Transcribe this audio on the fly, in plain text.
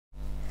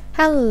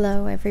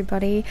Hello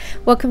everybody,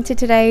 welcome to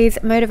today's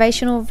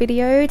motivational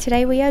video.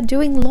 Today we are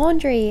doing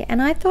laundry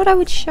and I thought I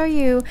would show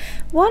you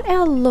what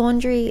our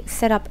laundry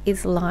setup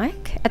is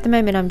like. At the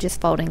moment I'm just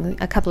folding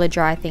a couple of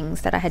dry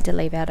things that I had to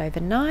leave out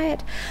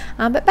overnight,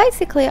 but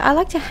basically I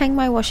like to hang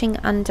my washing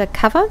under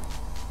cover.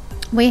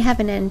 We have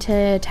an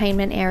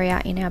entertainment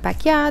area in our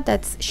backyard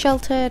that's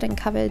sheltered and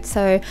covered,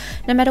 so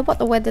no matter what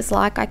the weather's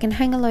like, I can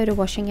hang a load of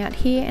washing out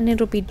here and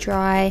it'll be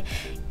dry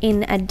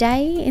in a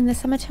day in the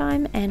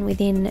summertime and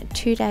within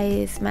 2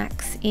 days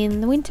max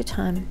in the winter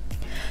time.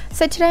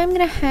 So today I'm going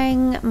to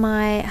hang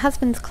my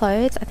husband's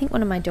clothes. I think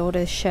one of my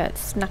daughter's shirts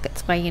snuck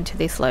its way into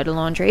this load of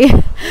laundry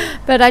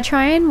but I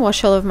try and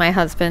wash all of my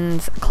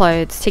husband's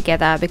clothes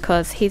together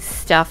because his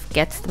stuff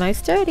gets the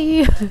most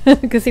dirty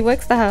because he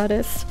works the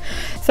hardest.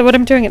 So what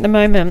I'm doing at the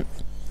moment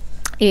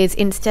is,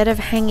 instead of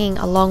hanging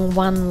along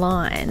one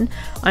line,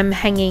 I'm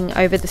hanging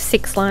over the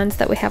 6 lines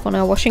that we have on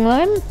our washing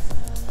line.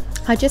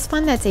 I just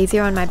find that's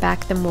easier on my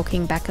back than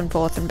walking back and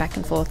forth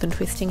and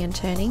twisting and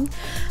turning.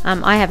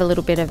 I have a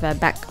little bit of a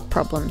back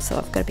problem, so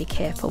I've got to be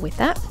careful with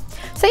that.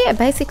 So yeah,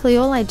 basically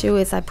all I do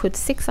is I put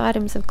 6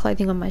 items of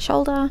clothing on my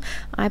shoulder.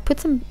 I put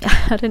some,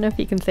 I don't know if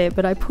you can see it,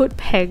 but I put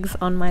pegs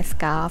on my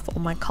scarf or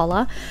my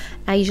collar.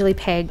 I usually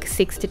peg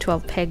 6 to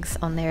 12 pegs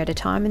on there at a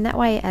time, and that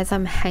way as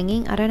I'm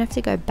hanging I don't have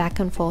to go back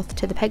and forth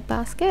to the peg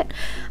basket.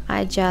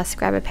 I just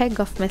grab a peg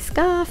off my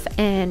scarf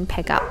and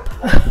peg up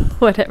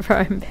whatever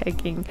I'm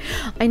pegging.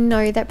 I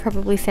know that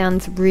probably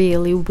sounds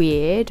really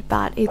weird,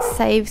 but it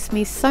saves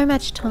me so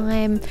much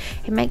time.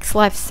 It makes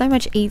life so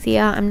much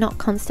easier. I'm not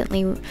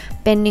constantly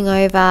bending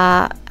over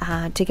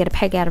to get a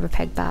peg out of a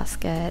peg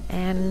basket,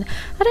 and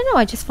I don't know,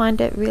 I just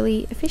find it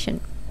really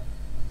efficient.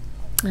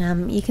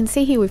 You can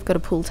see here we've got a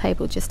pool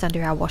table just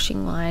under our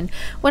washing line.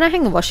 When I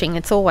hang the washing,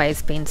 it's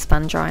always been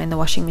spun dry in the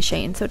washing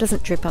machine, so it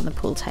doesn't drip on the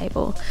pool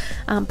table.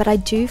 But I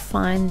do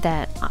find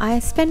that I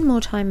spend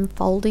more time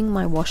folding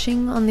my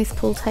washing on this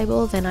pool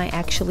table than I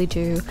actually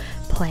do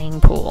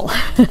playing pool.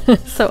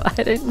 So I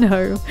don't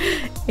know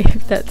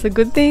if that's a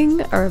good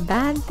thing or a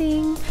bad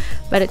thing,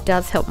 but it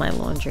does help my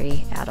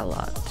laundry out a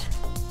lot.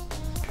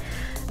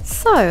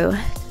 So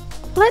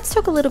let's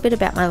talk a little bit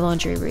about my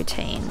laundry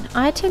routine.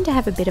 I tend to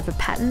have a bit of a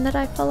pattern that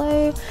I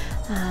follow.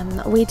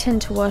 We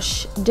tend to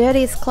wash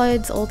dirtiest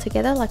clothes all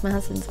together, like my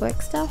husband's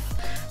work stuff.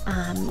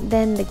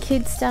 Then the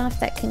kids stuff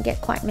that can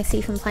get quite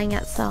messy from playing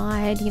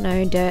outside, you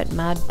know, dirt,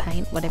 mud,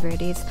 paint, whatever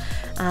it is.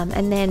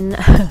 And then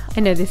I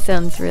know this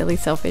sounds really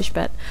selfish,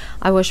 but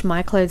I wash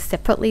my clothes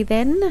separately.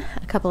 Then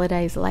a couple of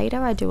days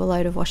later I do a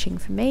load of washing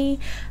for me.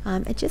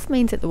 It just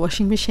means that the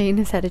washing machine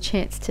has had a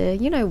chance to,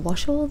 you know,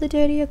 wash all the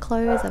dirtier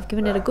clothes. I've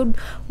given it a good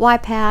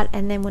wipe out,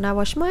 and then when I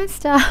wash my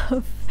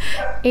stuff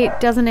it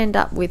doesn't end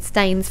up with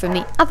stains from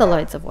the other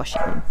loads of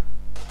washing.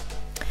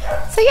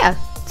 So yeah,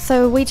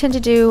 so we tend to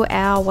do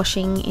our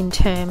washing in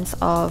terms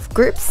of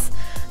groups.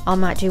 I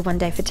might do one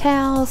day for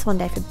towels, one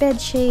day for bed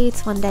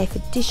sheets, one day for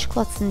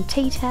dishcloths and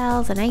tea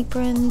towels and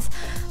aprons,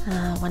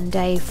 one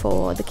day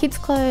for the kids'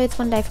 clothes,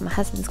 one day for my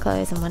husband's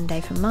clothes, and one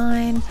day for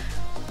mine.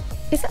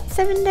 Is that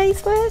 7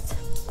 days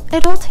worth?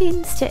 It all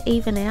tends to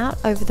even out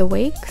over the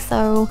week,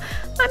 so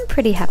I'm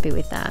pretty happy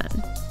with that.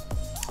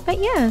 But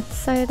yeah,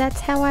 so that's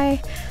how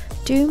I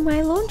do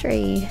my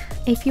laundry.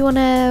 If you want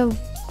to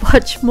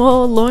watch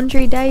more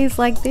laundry days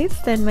like this,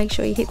 then make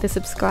sure you hit the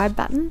subscribe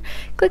button.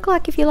 Click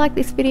like if you like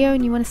this video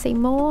and you want to see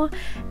more,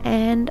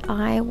 and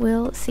I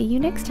will see you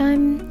next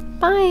time.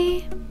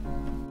 Bye!